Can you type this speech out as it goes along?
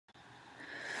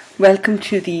Welcome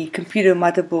to the computer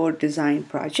motherboard design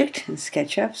project in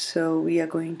SketchUp. So we are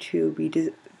going to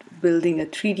be building a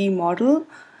 3D model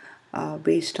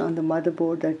based on the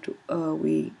motherboard that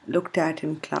we looked at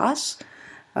in class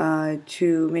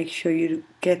to make sure you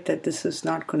get that this is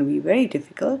not going to be very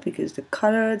difficult, because the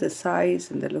color, the size,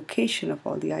 and the location of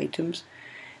all the items,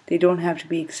 they don't have to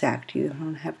be exact. You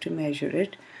don't have to measure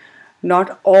it.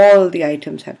 Not all the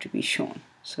items have to be shown.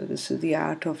 So this is the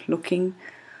art of looking,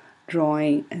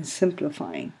 drawing, and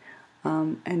simplifying.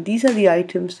 And these are the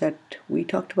items that we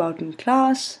talked about in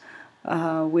class.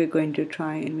 We're going to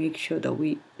try and make sure that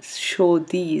we show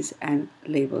these and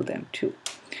label them too.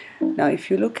 Now,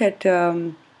 if you look at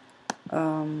the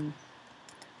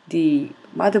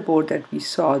motherboard that we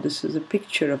saw, this is a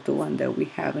picture of the one that we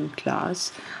have in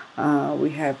class.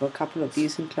 We have a couple of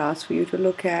these in class for you to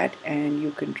look at, and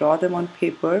you can draw them on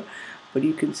paper, but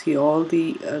you can see all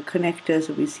the connectors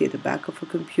that we see at the back of a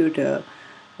computer,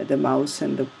 the mouse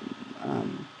and the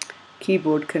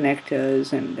keyboard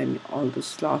connectors, and then all the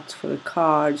slots for the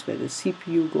cards where the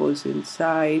CPU goes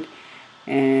inside.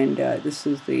 And this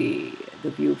is the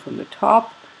view from the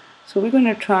top. So we're going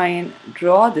to try and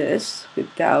draw this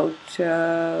without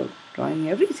drawing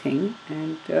everything,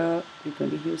 and we're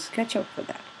going to use SketchUp for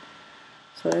that.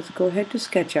 So let's go ahead to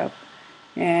SketchUp,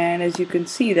 and as you can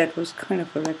see, that was kind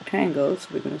of a rectangle, so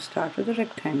we're going to start with a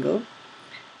rectangle.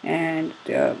 And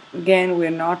again, we're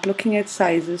not looking at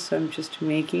sizes, so I'm just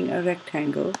making a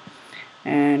rectangle,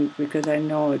 and because I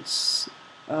know it's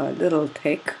a little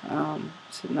thick,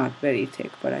 it's not very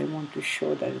thick, but I want to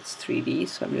show that it's 3D,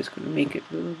 so I'm just going to make it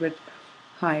a little bit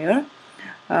higher,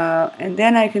 and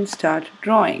then I can start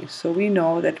drawing. So we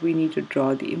know that we need to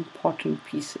draw the important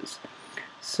pieces,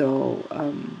 so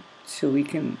we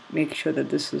can make sure that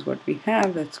this is what we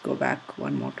have. Let's go back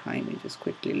one more time and just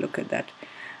quickly look at that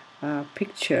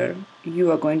picture. You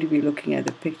are going to be looking at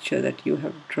the picture that you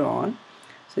have drawn.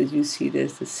 So as you see,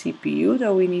 there's the CPU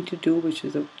that we need to do, which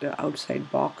is the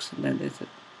outside box, and then there's a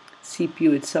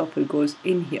CPU itself that goes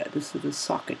in here. This is the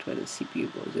socket where the CPU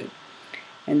goes in.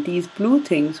 And these blue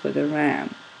things were the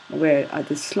RAM, where are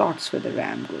the slots where the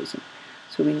RAM goes in.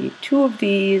 So we need 2 of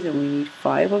these, and we need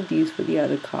 5 of these for the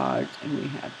other cards, and we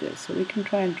have this. So we can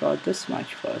try and draw this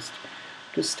much first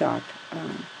to start.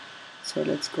 So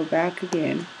let's go back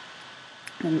again.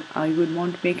 And I would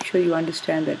want to make sure you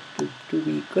understand that to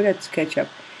be good at SketchUp,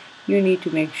 you need to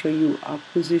make sure you are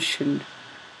positioned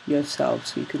yourself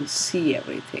so you can see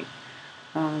everything.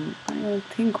 I don't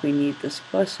think we need this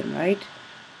person, right?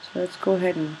 So let's go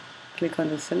ahead and click on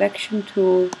the selection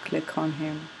tool, click on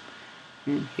him,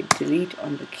 and hit delete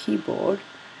on the keyboard.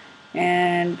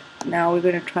 And now we're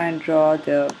going to try and draw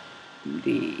the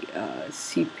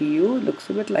CPU. It looks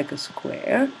a bit like a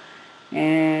square,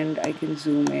 and I can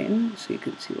zoom in so you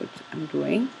can see what I'm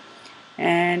doing.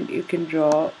 And you can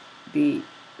draw the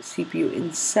CPU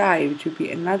inside, which would be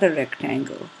another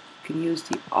rectangle. You can use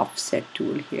the offset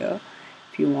tool here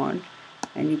if you want,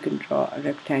 and you can draw a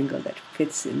rectangle that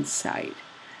fits inside.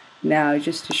 Now,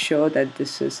 just to show that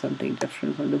this is something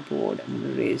different from the board, I'm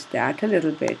going to raise that a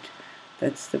little bit.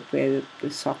 That's where the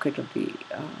socket of the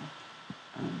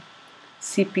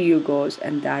CPU goes,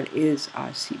 and that is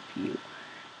our CPU.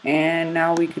 And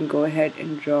now we can go ahead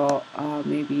and draw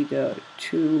maybe the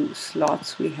 2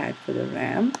 slots we had for the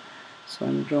RAM. So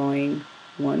I'm drawing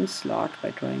one slot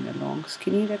by drawing a long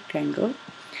skinny rectangle,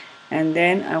 and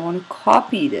then I want to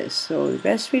copy this. So the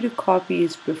best way to copy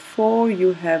is before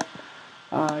you have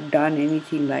done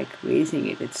anything like raising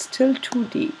it. It's still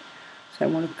 2D. So I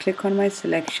want to click on my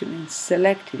selection and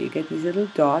select it. You get these little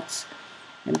dots,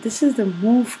 and this is the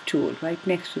move tool right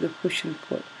next to the push and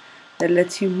pull that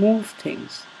lets you move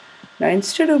things. Now,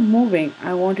 instead of moving,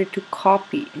 I want it to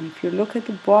copy, and if you look at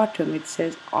the bottom, it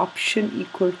says option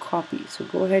equal copy. So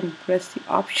go ahead and press the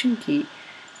option key,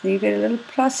 and you get a little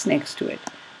plus next to it,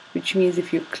 which means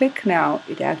if you click now,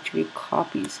 it actually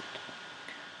copies it.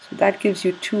 So that gives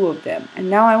you 2 of them. And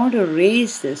now I want to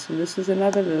raise this, and this is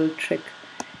another little trick.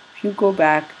 If you go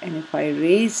back, and if I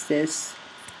raise this,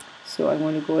 so I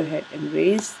want to go ahead and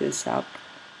raise this up,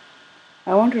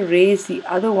 I want to raise the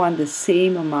other one the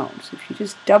same amount. So if you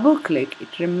just double click,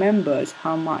 it remembers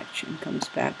how much and comes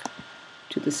back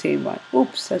to the same one.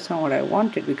 Oops, that's not what I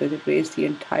wanted, because it raised the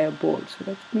entire board. So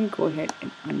let me go ahead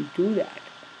and undo that.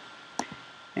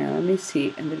 Now let me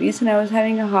see. And the reason I was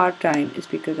having a hard time is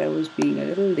because I was being a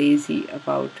little lazy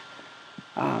about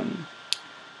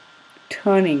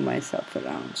turning myself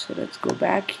around. So let's go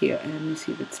back here and let me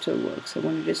see if it still works. I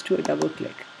want to just do a double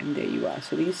click, and there you are.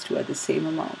 So these 2 are the same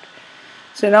amount.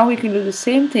 So now we can do the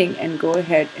same thing and go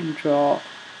ahead and draw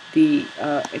the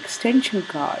extension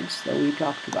cards that we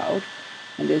talked about.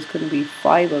 and there's going to be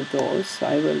 5 of those, so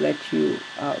I will let you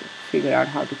figure out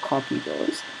how to copy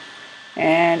those.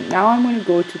 And now I'm going to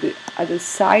go to the other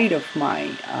side of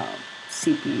my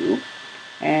CPU,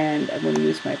 and I'm going to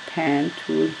use my pan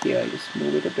tool here, just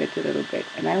move it a little bit,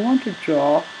 and I want to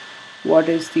draw what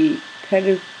is the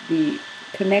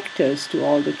connectors to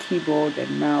all the keyboard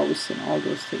and mouse and all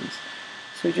those things.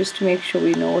 So just to make sure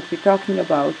we know what we're talking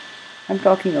about, I'm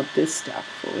talking of this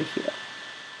stuff over here.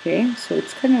 Okay, so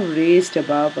it's kind of raised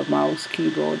above a mouse,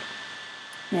 keyboard,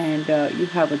 and you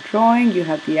have a drawing, you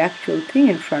have the actual thing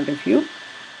in front of you,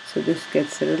 so this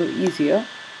gets a little easier.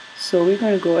 So we're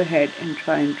going to go ahead and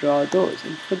try and draw those,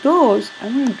 and for those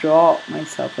I'm going to draw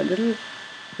myself a little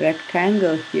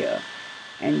rectangle here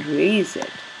and raise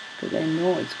it, because I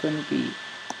know it's going to be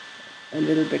a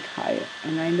little bit higher,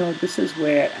 and I know this is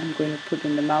where I'm going to put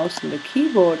in the mouse and the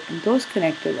keyboard, and those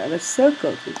connectors are a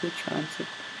circle. There's a chance of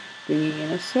bringing in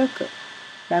a circle.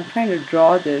 And I'm trying to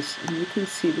draw this, and you can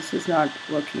see this is not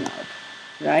working out,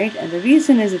 right? And the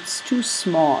reason is it's too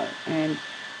small and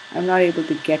I'm not able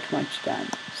to get much done.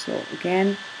 So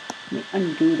again, let me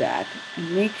undo that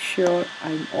and make sure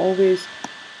I'm always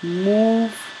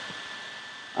move,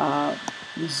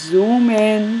 zoom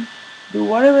in, do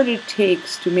whatever it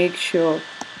takes to make sure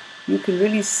you can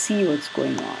really see what's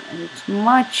going on. And it's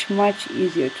much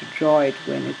easier to draw it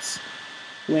when it's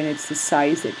the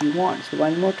size that you want. So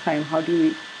one more time, how do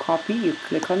you copy? You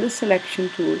click on the selection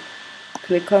tool,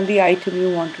 click on the item you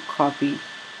want to copy,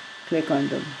 click on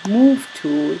the move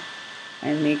tool,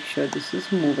 and make sure this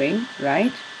is moving,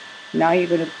 right? Now you're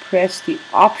going to press the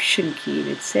option key.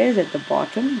 It says at the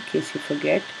bottom, in case you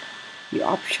forget, the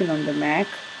option on the Mac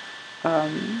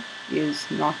is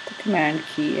not the command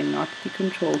key and not the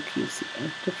control key, it's a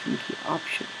different key,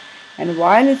 option. And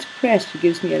while it's pressed, it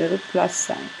gives me a little plus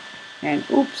sign. And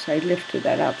oops, I lifted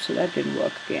that up, so that didn't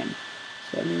work again.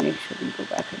 So let me make sure we go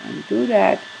back and undo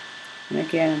that. And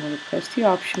again, I'm going to press the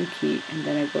option key, and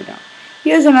then I go down.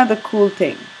 Here's another cool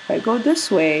thing. If I go this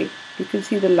way, you can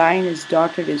see the line is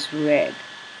dotted as red.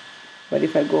 But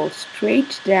if I go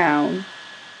straight down,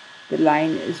 the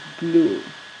line is blue.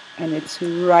 And it's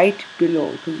right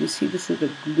below, because you see this is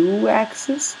the blue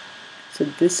axis, so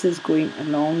this is going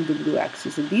along the blue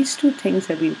axis. So these two things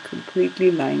have been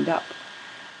completely lined up.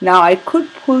 Now I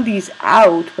could pull these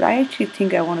out, but I actually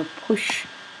think I want to push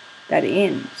that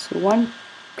in. So one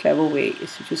clever way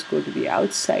is to just go to the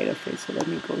outside of it. So let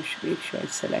me go make sure I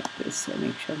select this, so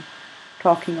make sure I'm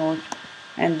talking out,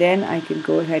 and then I can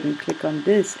go ahead and click on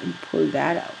this and pull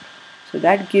that out. So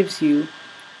that gives you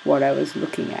what I was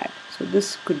looking at. So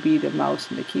this could be the mouse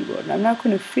and the keyboard. And I'm not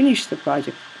going to finish the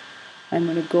project. I'm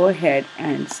going to go ahead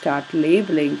and start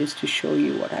labeling just to show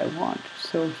you what I want.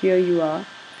 So here you are.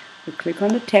 You click on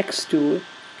the text tool,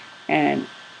 and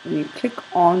when you click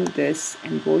on this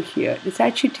and go here, it's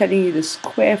actually telling you the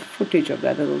square footage of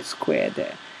that little square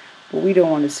there. But we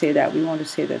don't want to say that. We want to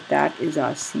say that that is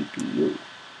our CPU.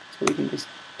 So we can just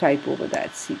type over that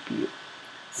CPU.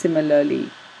 Similarly,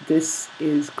 this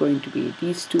is going to be,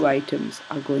 these two items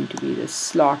are going to be the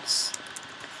slots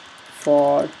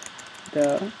for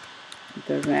the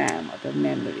RAM or the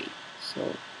memory. So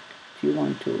if you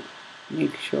want to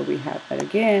make sure we have that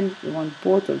again, you want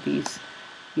both of these,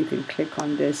 you can click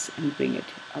on this and bring it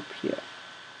up here.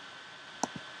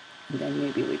 And then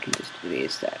maybe we can just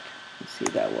erase that and see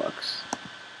if that works.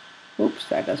 Oops,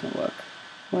 that doesn't work.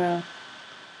 Well,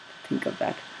 think of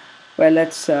that. Well,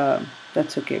 that's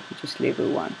okay, we just label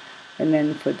one. And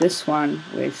then for this one,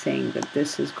 we're saying that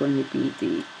this is going to be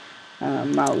the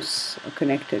mouse, or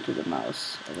connector to the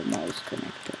mouse, or the mouse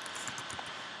connector.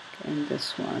 Okay, and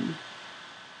this one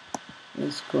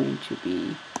is going to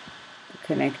be the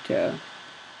connector.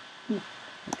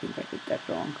 I think I did that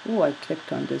wrong. Oh, I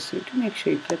clicked on this. So to make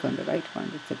sure you click on the right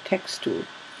one, it's a text tool.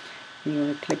 And you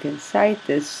want to click inside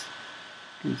this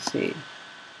and say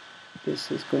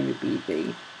this is going to be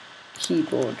the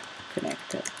keyboard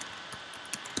connector.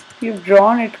 If you've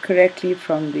drawn it correctly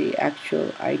from the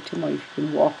actual item, or if you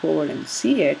can walk over and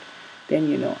see it, then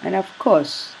you know. And of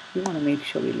course, you want to make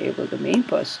sure we label the main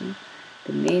person,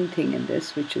 the main thing in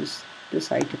this, which is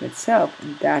this item itself,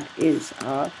 and that is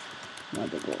our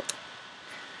motherboard.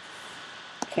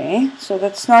 Okay, so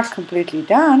that's not completely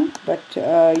done, but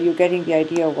you're getting the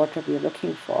idea of what we're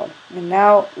looking for. And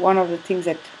now one of the things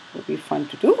that would be fun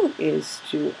to do is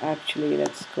to actually,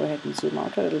 let's go ahead and zoom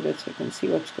out a little bit so you can see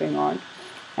what's going on.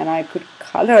 And I could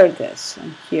color this,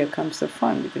 and here comes the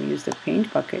fun. We can use the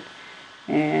paint bucket,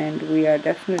 and we are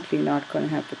definitely not going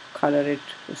to have to color it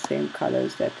the same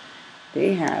colors that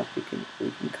they have. We can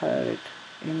color it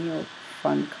any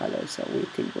fun colors that we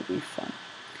think will be fun.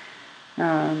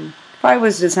 If I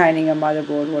was designing a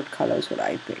motherboard, what colors would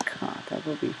I pick? That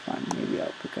would be fun. Maybe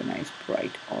I'll pick a nice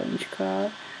bright orange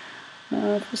color.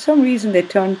 For some reason they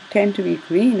tend to be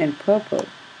green and purple.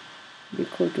 It'd be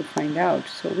cool to find out.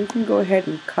 So we can go ahead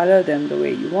and color them the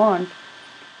way you want,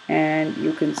 and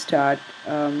you can start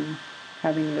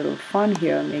having a little fun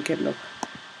here, make it look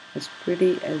as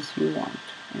pretty as you want,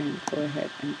 and go ahead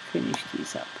and finish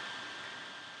these up.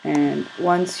 And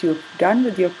once you're done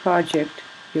with your project,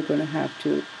 you're going to have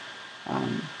to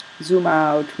zoom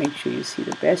out, make sure you see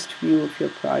the best view of your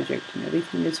project and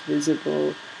everything is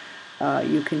visible.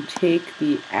 You can take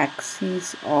the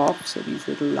axes off, so these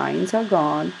little lines are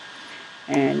gone,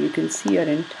 and you can see your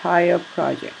entire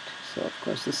project. So of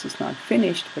course this is not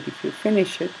finished, but if you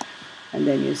finish it and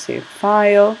then you say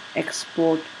File,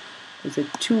 Export as a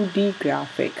 2D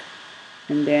graphic,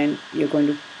 and then you're going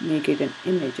to make it an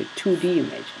image, a 2D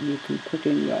image, and you can put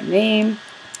in your name,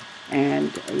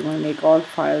 and you want to make all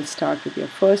files start with your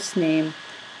first name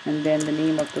and then the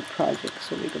name of the project.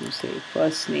 So we're going to say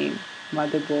first name,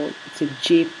 motherboard. It's a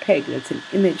JPEG, that's an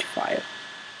image file,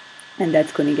 and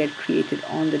that's going to get created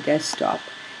on the desktop,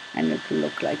 and it will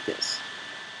look like this.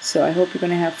 So I hope you're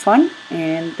going to have fun,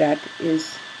 and that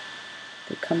is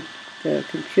the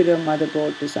computer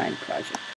motherboard design project.